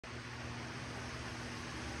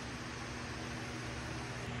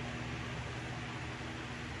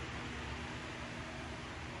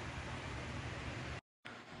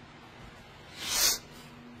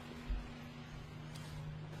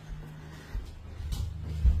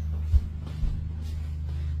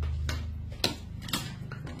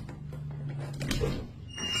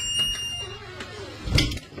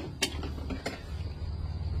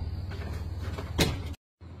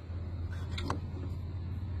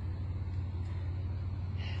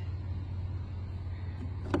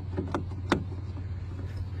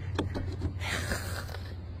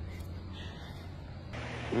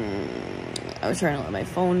was trying to let my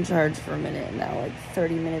phone charge for a minute, and now like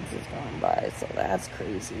 30 minutes has gone by, so that's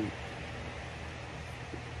crazy.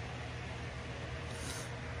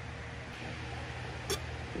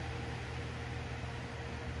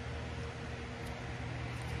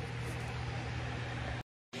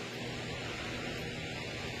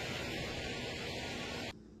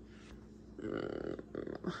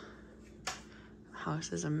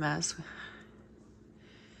 House is a mess.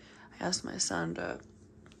 I asked my son to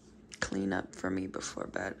clean up for me before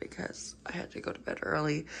bed because I had to go to bed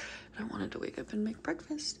early and I wanted to wake up and make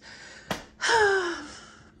breakfast.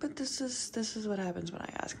 But this is what happens when I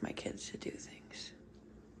ask my kids to do things.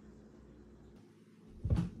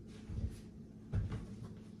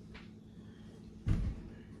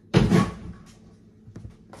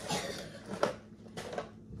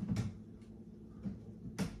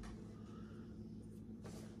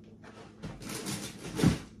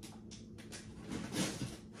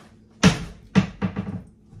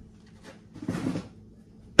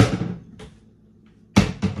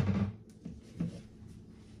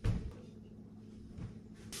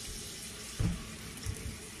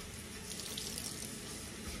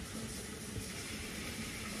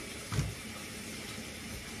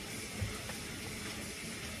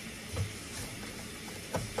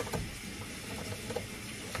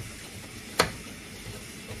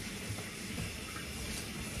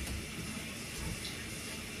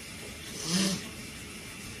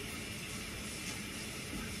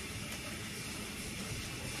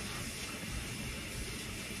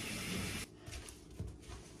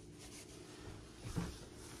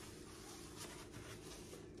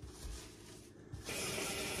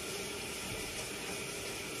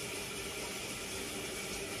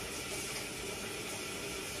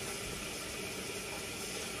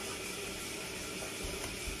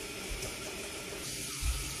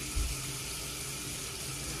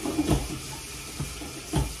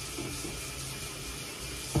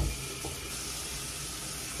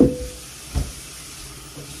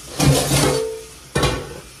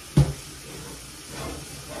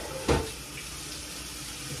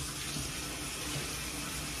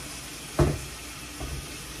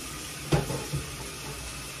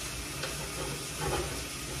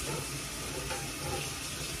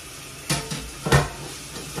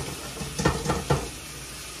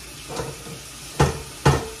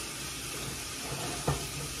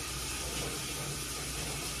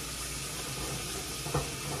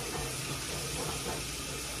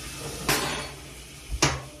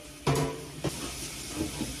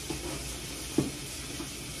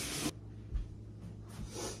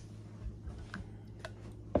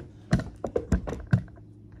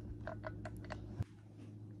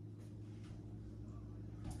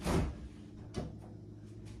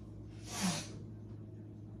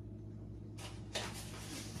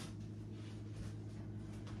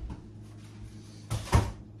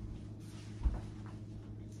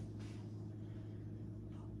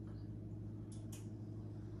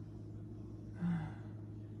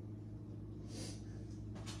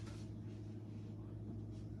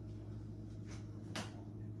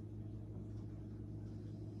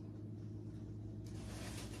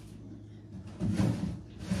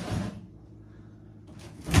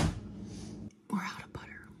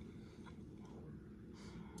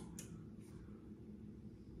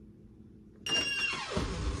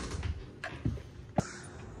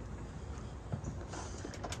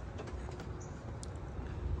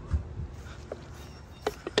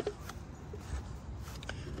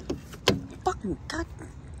 God.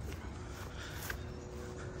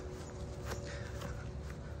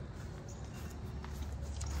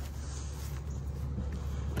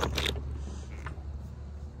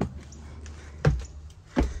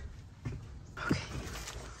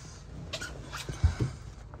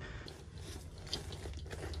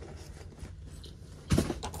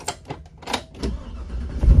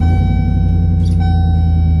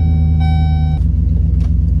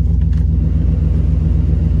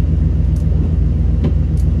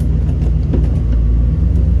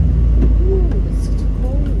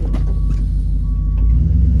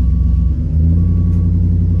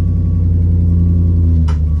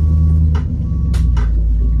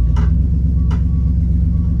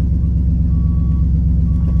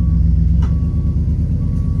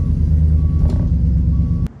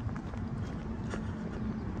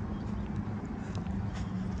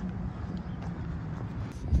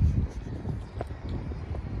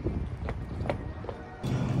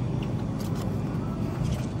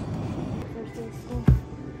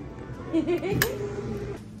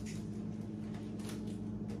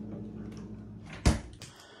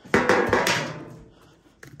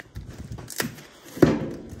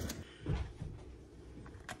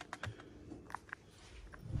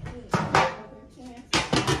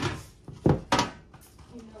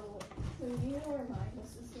 Do you know where my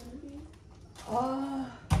house is gonna be?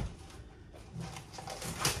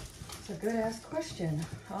 It's a good ass question.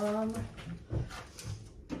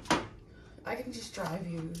 I can just drive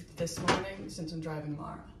you this morning since I'm driving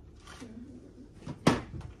Mara. Do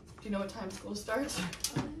you know what time school starts?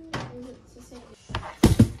 It's the same.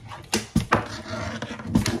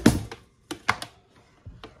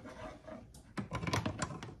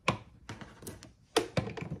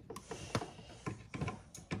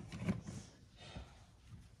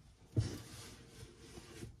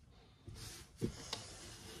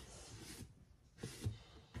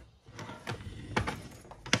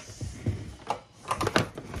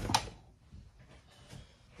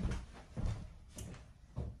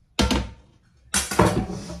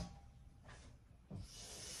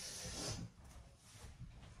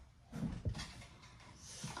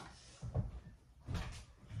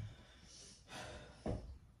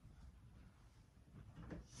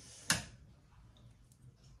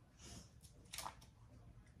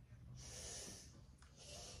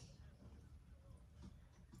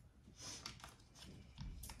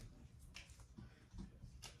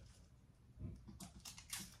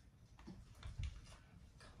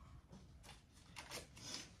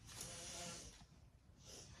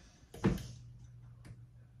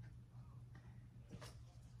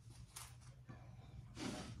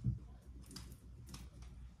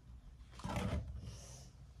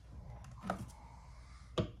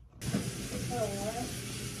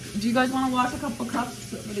 Do you guys want to wash a couple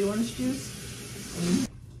cups of the orange juice?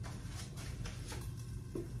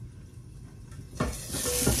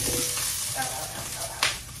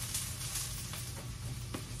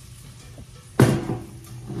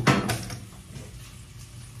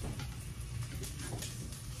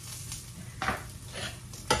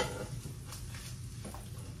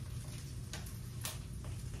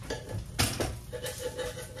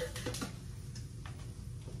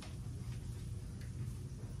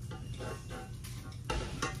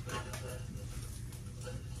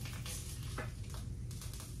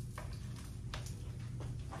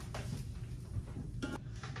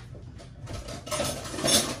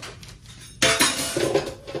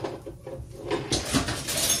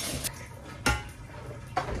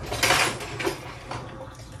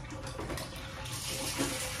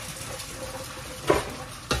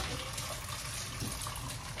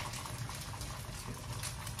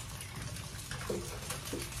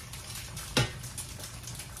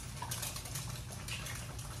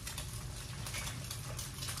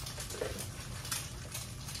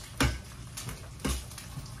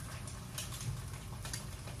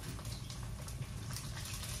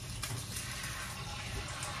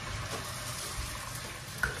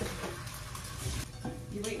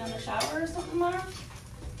 You waiting on the shower or something, Mara?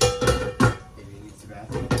 Maybe he needs the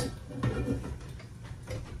bathroom.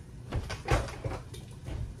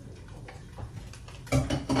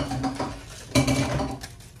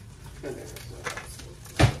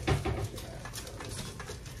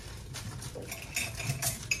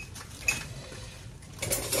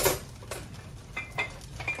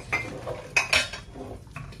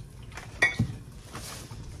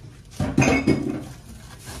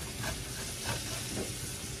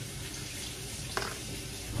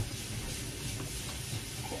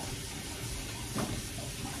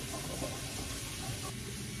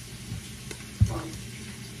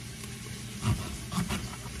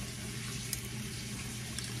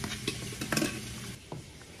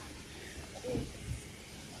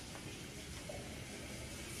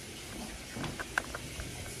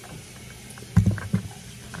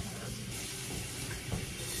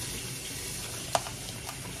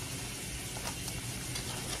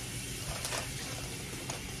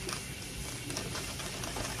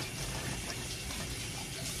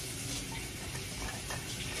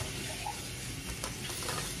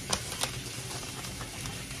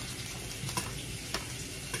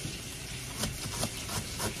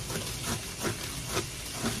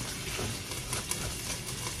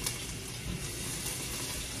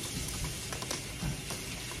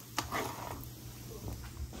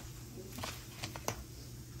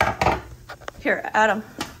 Here, Adam.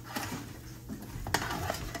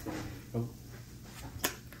 Oh.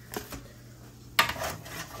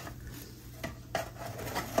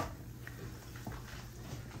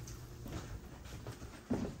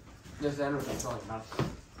 This sandwich is really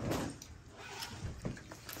enough.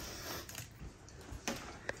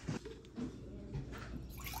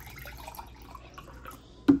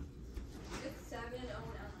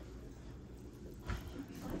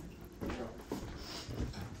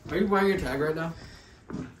 Are you wearing your tag right now?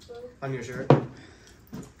 On your shirt?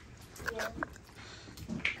 Yeah.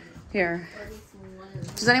 Here.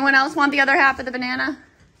 Does anyone else want the other half of the banana?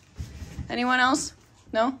 Anyone else?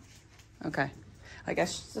 No? Okay. I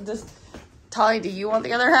guess so. Just Talia, do you want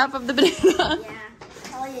the other half of the banana? Yeah.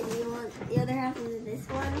 Talia, do you want the other half of this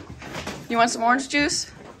one? You want some orange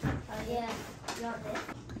juice? Yeah. You want this?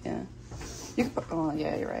 Yeah. You could put, oh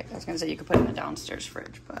yeah, you're right. I was gonna say you could put it in the downstairs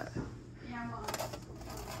fridge, but.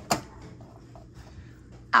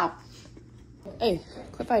 Ow. Hey,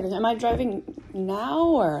 quit fighting. Am I driving now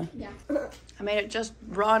or? Yeah. I made it just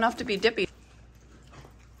raw enough to be dippy.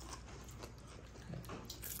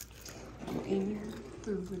 In your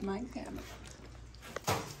food with my camera.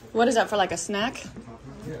 What is that for, like a snack? If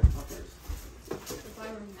I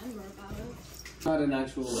remember about it. Not an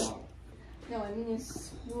actual bottle. No, I mean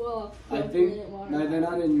it's school. I think no, they're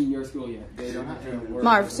not in your school yet. They don't have to work.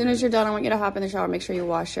 Marv, as soon as you're done, I want you to hop in the shower. Make sure you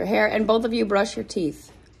wash your hair, and both of you brush your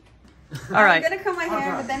teeth. All right. I'm gonna comb my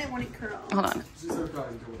hair, but then it won't curl. Hold on.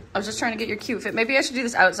 I was just trying to get your cute fit. Maybe I should do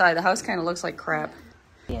this outside. The house kind of looks like crap.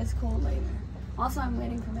 Yeah, it's cold later. Also, I'm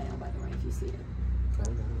waiting for mail, by the way, if you see it.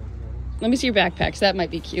 Let me see your backpacks. That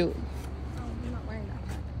might be cute. Oh, I'm not wearing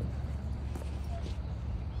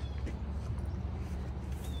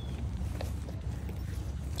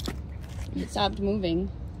that. It stopped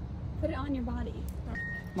moving. Put it on your body.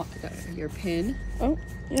 Your pin. Oh,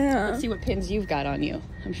 yeah. Let's see what pins you've got on you.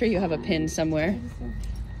 I'm sure you have a pin somewhere.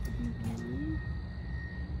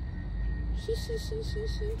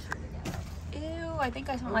 Ew, I think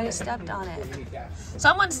I might have stepped on it.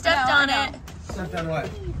 Someone stepped on it. Stepped on what?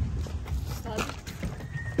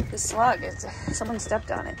 The slug. Someone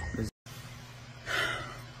stepped on it.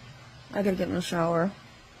 I gotta get in the shower.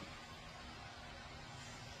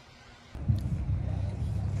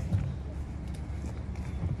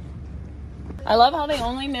 I love how they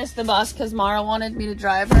only missed the bus because Mara wanted me to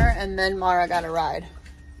drive her, and then Mara got a ride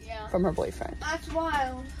from her boyfriend. That's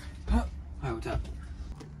wild. Hi, what's up?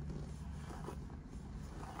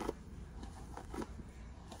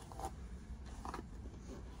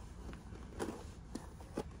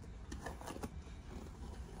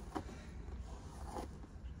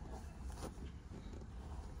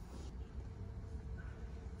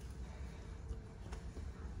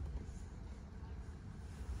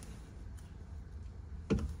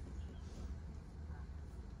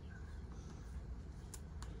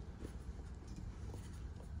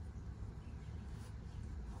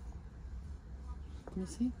 Can you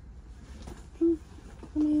see?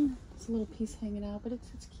 I mean, it's a little piece hanging out, but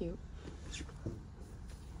it's cute.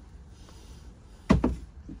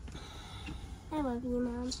 I love you,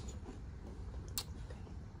 Mom.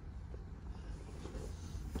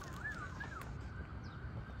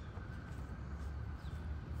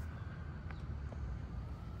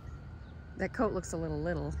 That coat looks a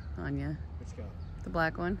little on you. Let's go. The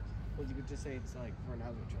black one. Well, you could just say it's like for an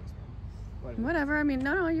outfit choice, man. Whatever. I mean,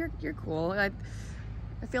 no, you're cool.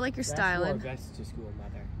 I feel like you're styling. That's to school,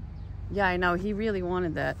 mother. Yeah, I know. He really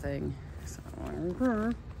wanted that thing. So,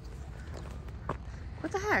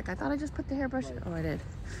 what the heck? I thought I just put the hairbrush. Oh, I did.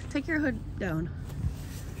 Take your hood down.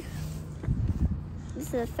 This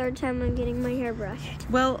is the third time I'm getting my hair brushed.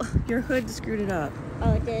 Well, your hood screwed it up.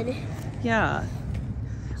 Oh, it did? Yeah.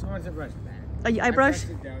 So what's the brush back? I brush.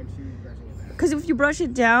 It down, she's brushing it back. Because if you brush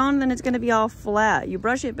it down, then it's going to be all flat. You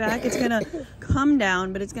brush it back, it's going to come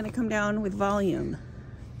down, but it's going to come down with volume.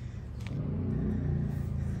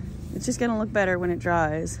 It's just going to look better when it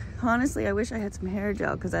dries. Honestly, I wish I had some hair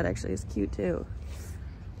gel because that actually is cute too.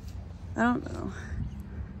 I don't know.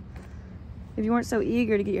 If you weren't so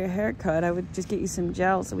eager to get your hair cut, I would just get you some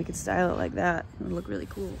gel so we could style it like that. It would look really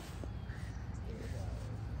cool.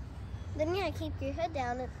 Then you gotta keep your hood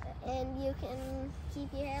down and you can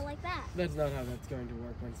keep your hair like that. That's not how that's going to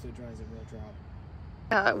work. Once it dries, it will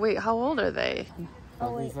drop. Wait, how old are they?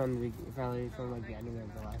 Oh, wait. From like the end of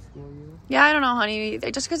the last school year. Yeah, I don't know, honey.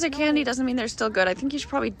 Just because they're candy doesn't mean they're still good. I think you should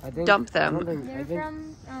probably dump them. They're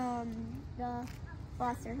from the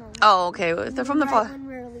foster home. Oh, okay. If they're from the Right when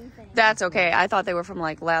we were leaving. That's okay. I thought they were from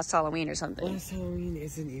like last Halloween or something. Last Halloween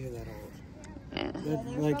isn't even that old. Yeah.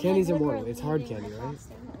 Like candy's immortal. It's hard candy, right?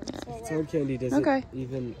 It's hard candy. Does Okay. it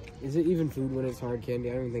even? Is it even food when it's hard candy?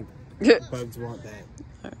 I don't think bugs want that.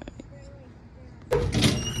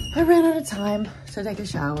 I ran out of time to take a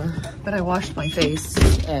shower, but I washed my face,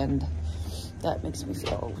 and that makes me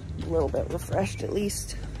feel a little bit refreshed at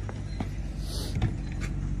least.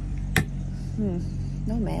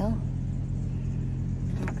 No mail.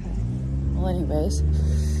 Okay. Well, anyways,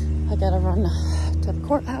 I gotta run to the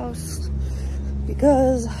courthouse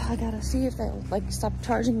because I gotta see if they'll like stop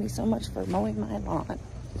charging me so much for mowing my lawn.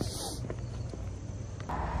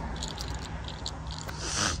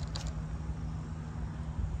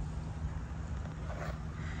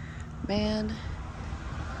 band.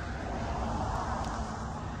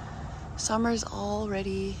 Summer's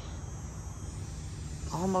already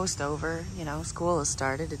almost over. You know, school has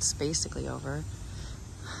started. It's basically over.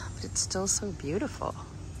 But it's still so beautiful.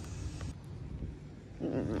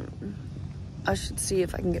 I should see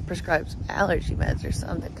if I can get prescribed some allergy meds or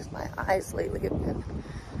something, because my eyes lately have been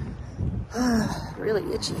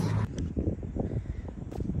really itchy.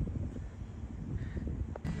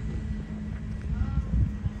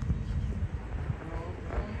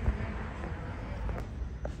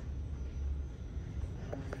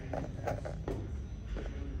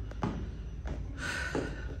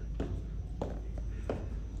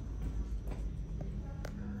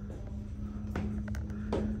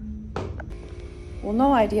 Well,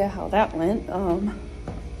 no idea how that went.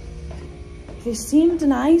 They seemed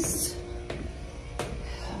nice.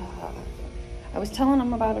 I was telling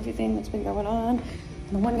them about everything that's been going on.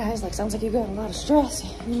 And the one guy's like, sounds like you got a lot of stress.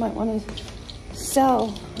 You might want to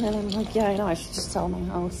sell. And I'm like, yeah, I know, I should just sell my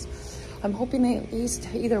house. I'm hoping they at least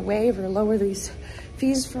either waive or lower these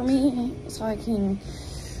fees for me so I can,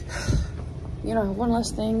 you know, have one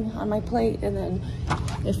less thing on my plate. And then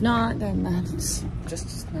if not, then that's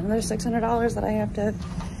just another $600 that I have to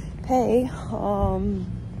pay. I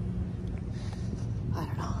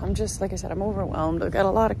don't know. I'm just, like I said, I'm overwhelmed. I've got a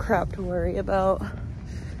lot of crap to worry about.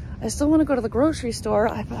 I still want to go to the grocery store.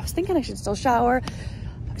 I was thinking I should still shower.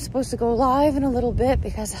 I'm supposed to go live in a little bit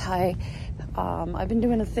because I've been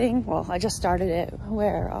doing a thing. Well, I just started it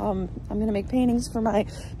where I'm going to make paintings for my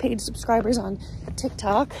paid subscribers on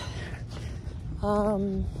TikTok.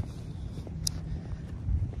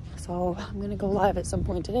 So I'm gonna go live at some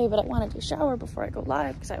point today, but I wanted to shower before I go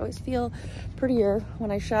live because I always feel prettier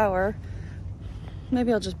when I shower.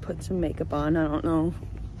 Maybe I'll just put some makeup on, I don't know.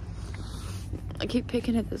 I keep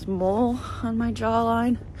picking at this mole on my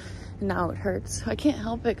jawline and now it hurts. I can't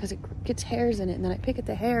help it because it gets hairs in it, and then I pick at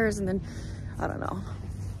the hairs and then, I don't know.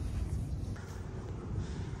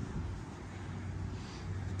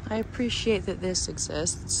 I appreciate that this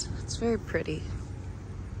exists. It's very pretty.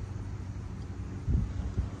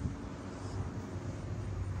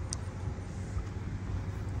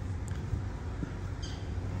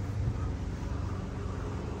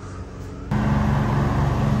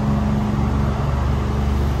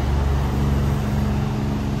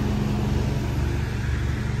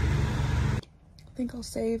 I think I'll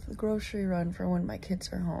save the grocery run for when my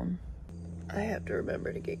kids are home. I have to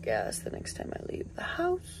remember to get gas the next time I leave the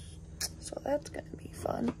house, so that's gonna be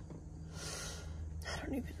fun. I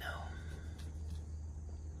don't even know.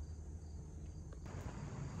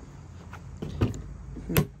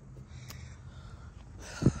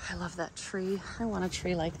 I love that tree. I want a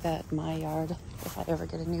tree like that in my yard if I ever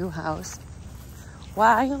get a new house.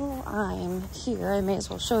 While I'm here, I may as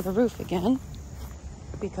well show the roof again,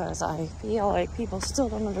 because I feel like people still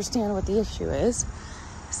don't understand what the issue is.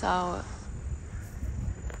 So,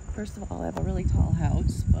 first of all, I have a really tall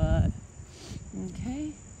house, but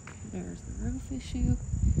okay, there's the roof issue.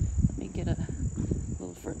 Let me get a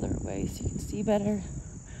little further away so you can see better.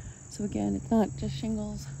 So again, it's not just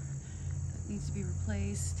shingles that needs to be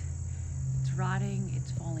replaced. It's rotting,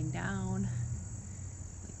 it's falling down.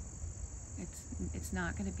 It's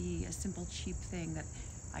not gonna be a simple, cheap thing that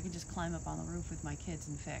I can just climb up on the roof with my kids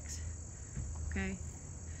and fix, okay?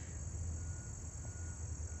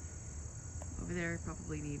 Over there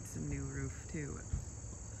probably needs some new roof too,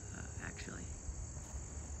 actually.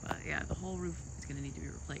 But yeah, the whole roof is gonna need to be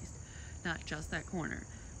replaced. Not just that corner,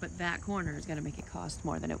 but that corner is gonna make it cost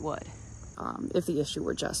more than it would if the issue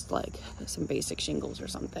were just like some basic shingles or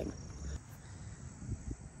something.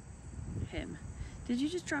 Him. Did you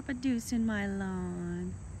just drop a deuce in my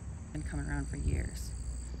lawn? Been coming around for years.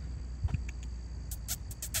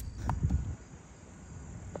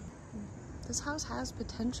 This house has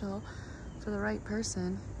potential for the right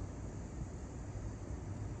person.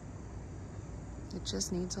 It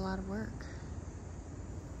just needs a lot of work.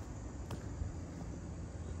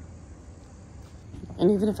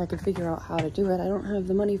 And even if I could figure out how to do it, I don't have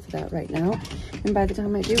the money for that right now. And by the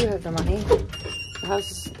time I do have the money, the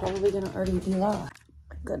house is probably gonna already be lost.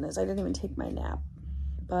 Goodness, I didn't even take my nap.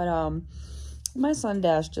 But my son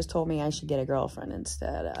Dash just told me I should get a girlfriend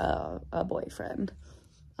instead of a boyfriend.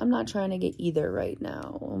 I'm not trying to get either right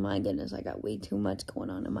now. Oh my goodness, I got way too much going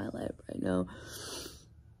on in my life right now.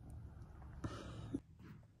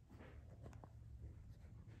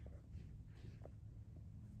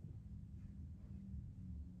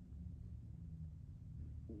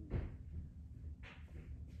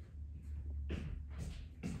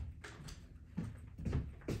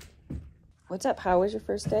 What's up? How was your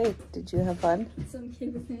first day? Did you have fun? Some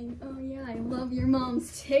kid was saying, oh yeah, I love your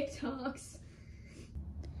mom's TikToks.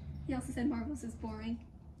 He also said Marvelous is boring.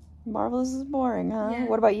 Marvelous is boring, huh? Yeah.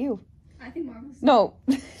 What about you? I think Marvelous. No.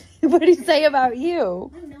 What did he say about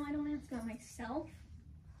you? I don't know. I don't ask about myself.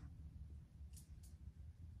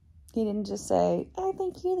 He didn't just say, I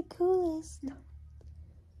think you're the coolest. No.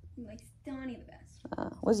 He likes Donnie the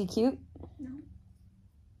best. Was he cute? No.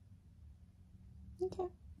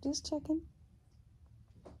 Okay. Just checking.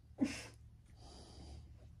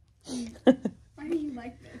 Why do you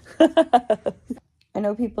like this? I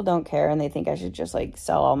know people don't care and they think I should just like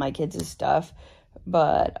sell all my kids' stuff,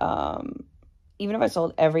 but even if I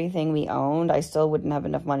sold everything we owned, I still wouldn't have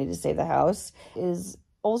enough money to save the house. It's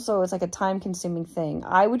like a time-consuming thing.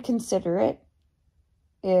 I would consider it.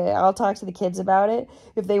 I'll talk to the kids about it.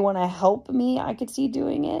 If they want to help me, I could see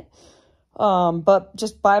doing it. But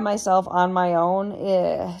just by myself on my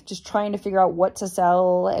own, just trying to figure out what to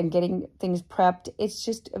sell and getting things prepped, it's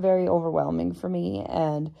just very overwhelming for me.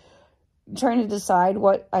 And trying to decide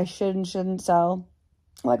what I should and shouldn't sell.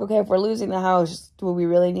 Like, okay, if we're losing the house, do we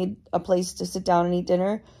really need a place to sit down and eat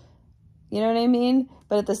dinner? You know what I mean?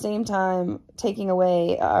 But at the same time, taking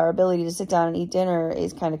away our ability to sit down and eat dinner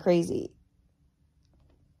is kind of crazy.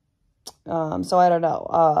 So I don't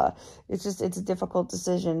know. It's a difficult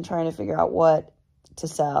decision trying to figure out what to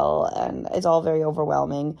sell, and it's all very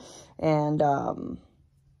overwhelming. And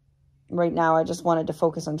right now I just wanted to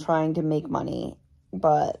focus on trying to make money.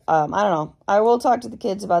 But I don't know. I will talk to the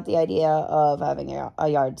kids about the idea of having a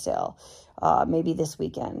yard sale, maybe this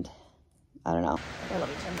weekend. I don't know. Here, let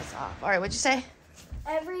me turn this off. All right, what'd you say?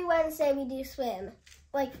 Every Wednesday we do swim,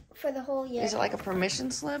 like for the whole year. Is it like a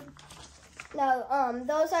permission slip? No,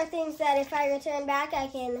 those are things that if I return back, I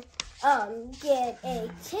can get a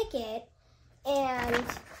ticket, and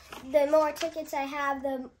the more tickets I have,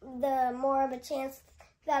 the more of a chance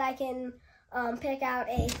that I can pick out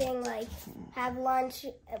a thing like have lunch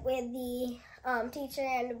with the teacher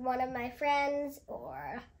and one of my friends,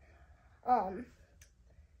 or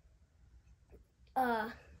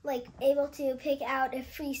like able to pick out a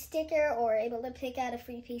free sticker or able to pick out a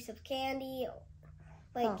free piece of candy,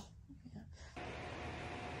 like. Oh.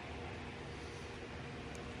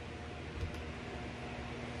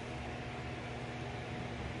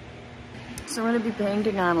 So I'm going to be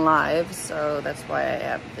painting on live, so that's why I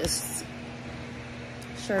have this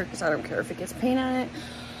shirt, because I don't care if it gets paint on it.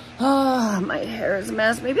 Oh, my hair is a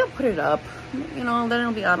mess. Maybe I'll put it up, you know, then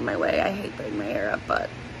it'll be out of my way. I hate putting my hair up, but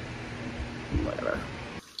whatever.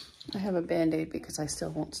 I have a Band-Aid because I still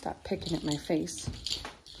won't stop picking at my face.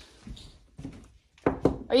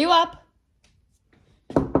 Are you up?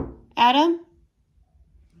 Adam?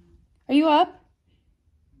 Are you up?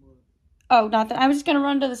 Oh, nothing. I was just going to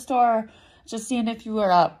run to the store. Just seeing if you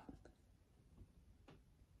were up.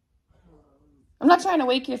 I'm not trying to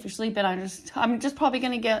wake you if you're sleeping. I'm just probably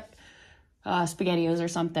gonna get SpaghettiOs or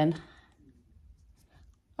something.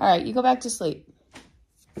 All right, you go back to sleep.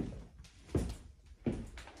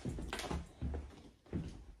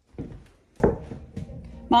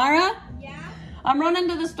 Mara? Yeah? I'm running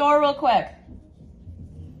to the store real quick.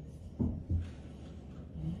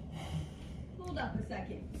 Hold up a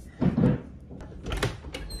second.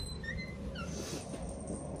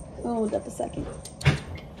 Hold up a second.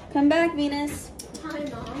 Come back, Venus. Hi,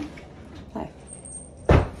 Mom. Hi.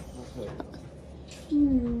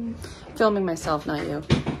 Filming myself, not you.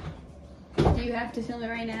 Do you have to film it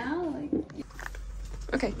right now? Like...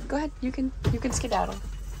 Okay, go ahead. You can skedaddle.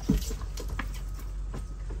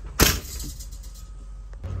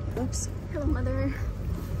 Oops. Hello, Mother.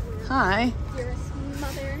 Hi. Dearest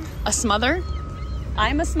Mother. A smother?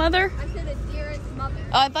 I'm a smother? I said a dearest Mother.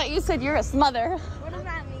 Oh, I thought you said you're a smother. What does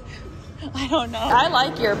that mean? I don't know. I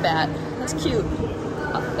like your bat. That's cute.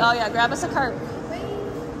 Oh yeah, grab us a cart. Wait.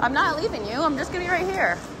 I'm not leaving you. I'm just gonna be right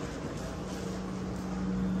here.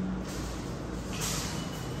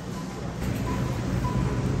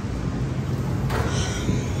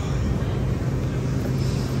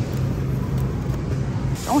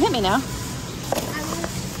 Don't hit me now. I will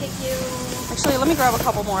hit you. Actually, let me grab a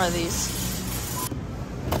couple more of these.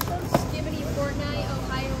 Skibbity Fortnite,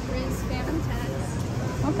 Ohio Riz, Spam and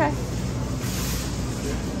Test. Okay.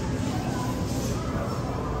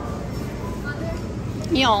 Mother,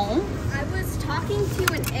 Yo. I was talking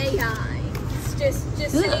to an AI. Just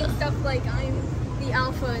saying stuff like I'm the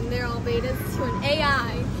alpha and they're all betas to an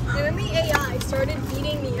AI. And then the AI started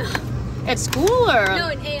beating me up. At school or? No,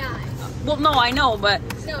 an AI. Well, no, I know, but.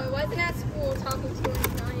 No, it wasn't at school talking to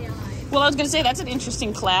an AI. Well, I was gonna say that's an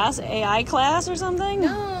interesting class, AI class or something.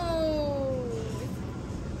 No.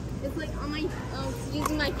 It's like on my,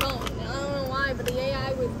 using my phone. I don't know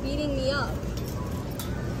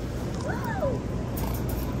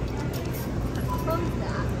comes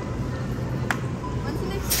that? When's the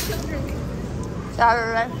next children's?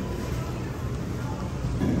 Saturday.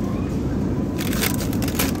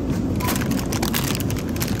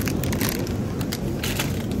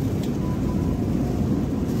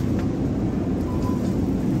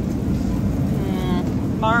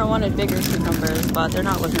 Mara wanted bigger cucumbers, but they're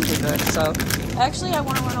not looking too good. So, actually, I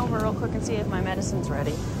want to run over real quick and see if my medicine's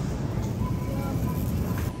ready.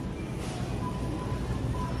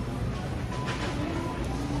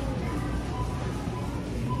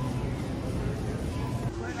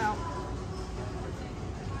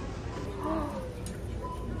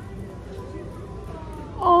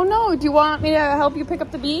 Oh no, do you want me to help you pick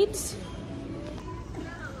up the beads?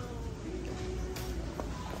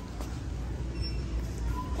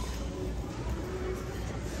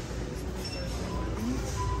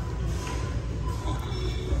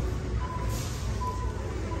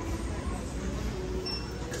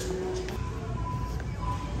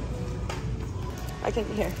 I can,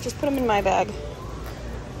 here, just put them in my bag. We're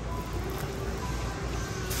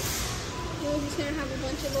just gonna have a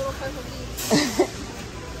bunch of little purple beads.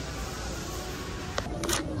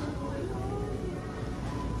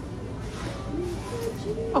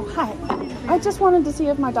 Oh, hi. I just wanted to see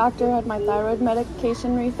if my doctor had my thyroid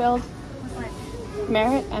medication refilled.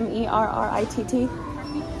 Merritt, M-E-R-R-I-T-T.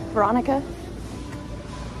 Veronica.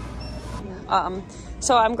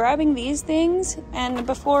 So I'm grabbing these things, and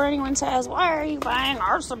before anyone says, why are you buying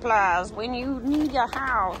art supplies when you need your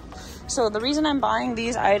house? So the reason I'm buying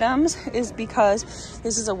these items is because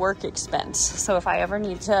this is a work expense. So if I ever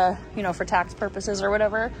need to, you know, for tax purposes or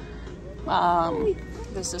whatever,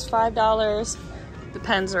 this is $5. The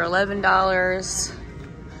pens are $11.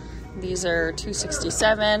 These are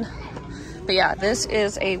 $2.67. But yeah, this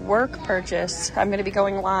is a work purchase. I'm going to be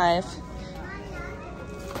going live.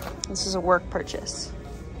 This is a work purchase.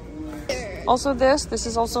 Also this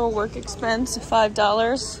is also a work expense,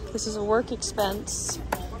 $5. This is a work expense.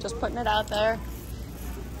 Just putting it out there.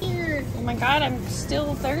 Here. Oh my God, I'm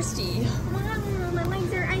still thirsty. Mom, my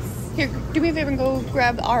legs are ice. Here, do me a favor and go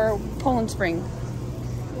grab our Poland Spring.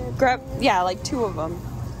 Grab, yeah, like 2 of them.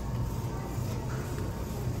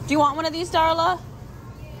 Do you want one of these, Darla?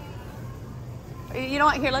 You know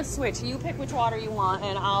what? Here, let's switch. You pick which water you want,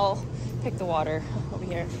 and I'll pick the water over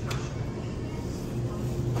here.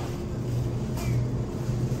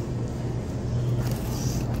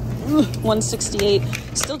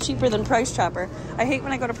 $1.68. Still cheaper than Price Chopper. I hate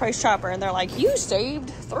when I go to Price Chopper and they're like, you saved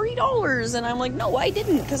 $3. And I'm like, no, I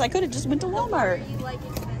didn't, because I could have just went to Walmart. Are you like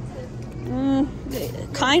expensive?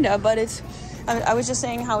 Kinda, but it's, I was just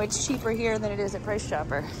saying how it's cheaper here than it is at Price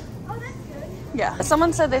Chopper. Oh, that's good. Yeah.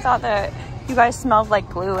 Someone said they thought that you guys smelled like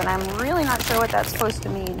glue, and I'm really not sure what that's supposed to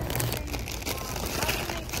mean.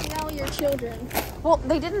 Smell your children. Well,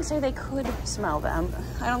 they didn't say they could smell them.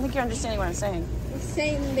 I don't think you're understanding what I'm saying.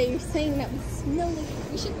 They're saying that we smell like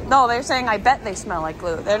we should. No, they're saying I bet they smell like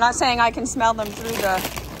glue. They're not saying I can smell them through the...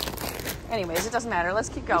 Anyways, it doesn't matter. Let's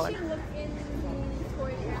keep going. We should look in the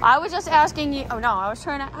toy rack. I was just asking you... Oh, no, I was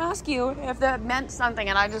trying to ask you if that meant something,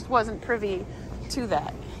 and I just wasn't privy to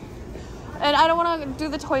that. And I don't want to do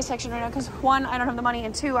the toy section right now because, 1, I don't have the money,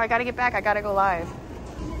 and 2, I got to get back. I got to go live.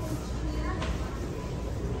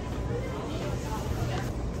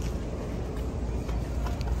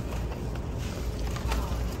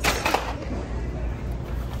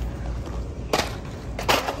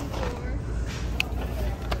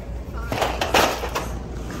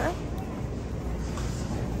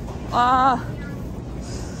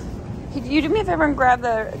 You do me a favor and grab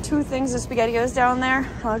the 2 things of SpaghettiOs down there.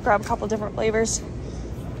 I'll grab a couple different flavors.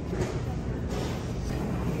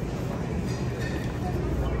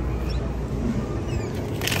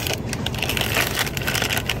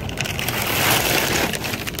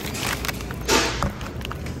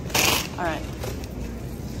 All right.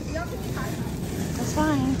 That's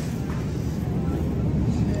fine.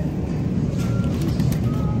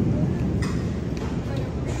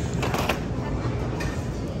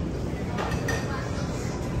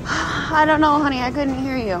 I don't know, honey. I couldn't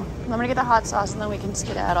hear you. I'm gonna get the hot sauce and then we can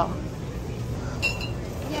skedaddle.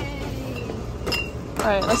 Yay! All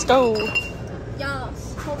right, let's go.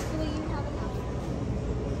 Yes. Hopefully you have enough.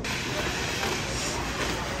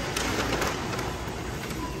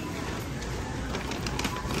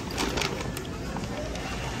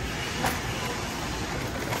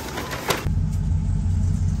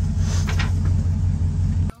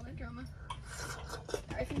 All the drama.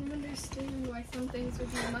 I can understand why some things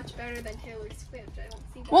would be much better than Taylor Swift. I don't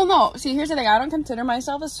see that. Well, no. See, here's the thing. I don't consider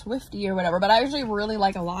myself a Swiftie or whatever, but I actually really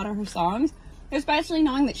like a lot of her songs, especially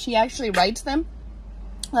knowing that she actually writes them.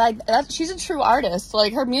 Like, she's a true artist.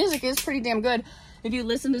 Like, her music is pretty damn good. if you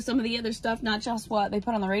listen to some of the other stuff, not just what they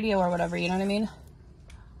put on the radio or whatever, you know what I mean?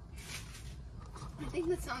 I think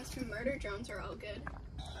the songs from Murder Drones are all good.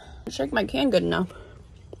 Shake my can good enough.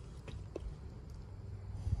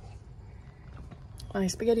 My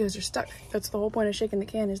SpaghettiOs are stuck. That's the whole point of shaking the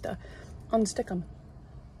can, is to unstick them.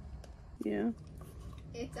 Yeah.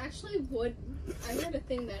 It's actually would. I read a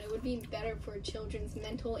thing that it would be better for children's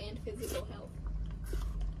mental and physical health.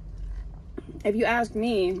 If you ask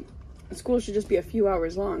me, school should just be a few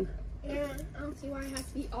hours long. Yeah, I don't see why it has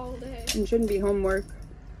to be all day. It shouldn't be homework.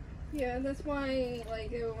 Yeah, that's why,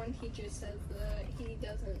 like, one teacher says that he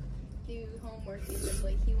doesn't do homework because,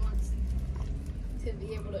 like, he wants to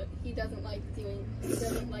be able to, he doesn't like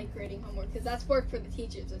grading homework because that's work for the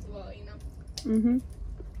teachers as well, you know? Mm-hmm.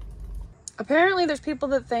 Apparently there's people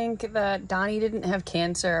that think that Donnie didn't have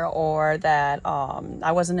cancer or that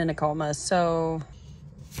I wasn't in a coma. So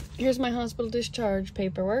here's my hospital discharge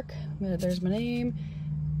paperwork. There's my name,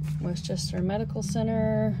 Westchester Medical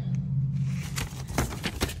Center.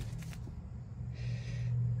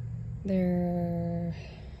 They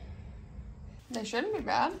shouldn't be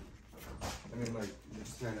bad. I mean, like,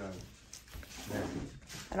 just kind of there.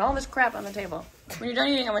 And all this crap on the table. When you're done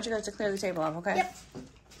eating, I want you guys to clear the table off, okay? Yep.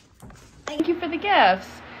 Thank you for the gifts.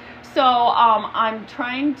 So I'm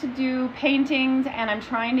trying to do paintings and I'm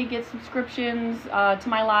trying to get subscriptions to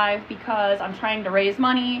my live because I'm trying to raise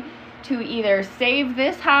money to either save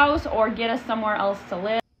this house or get us somewhere else to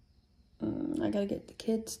live. I gotta get the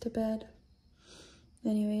kids to bed.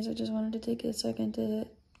 Anyways, I just wanted to take a second to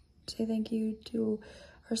say thank you to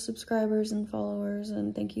our subscribers and followers,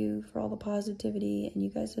 and thank you for all the positivity, and you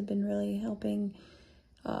guys have been really helping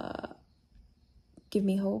give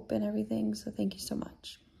me hope and everything, so thank you so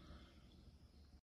much.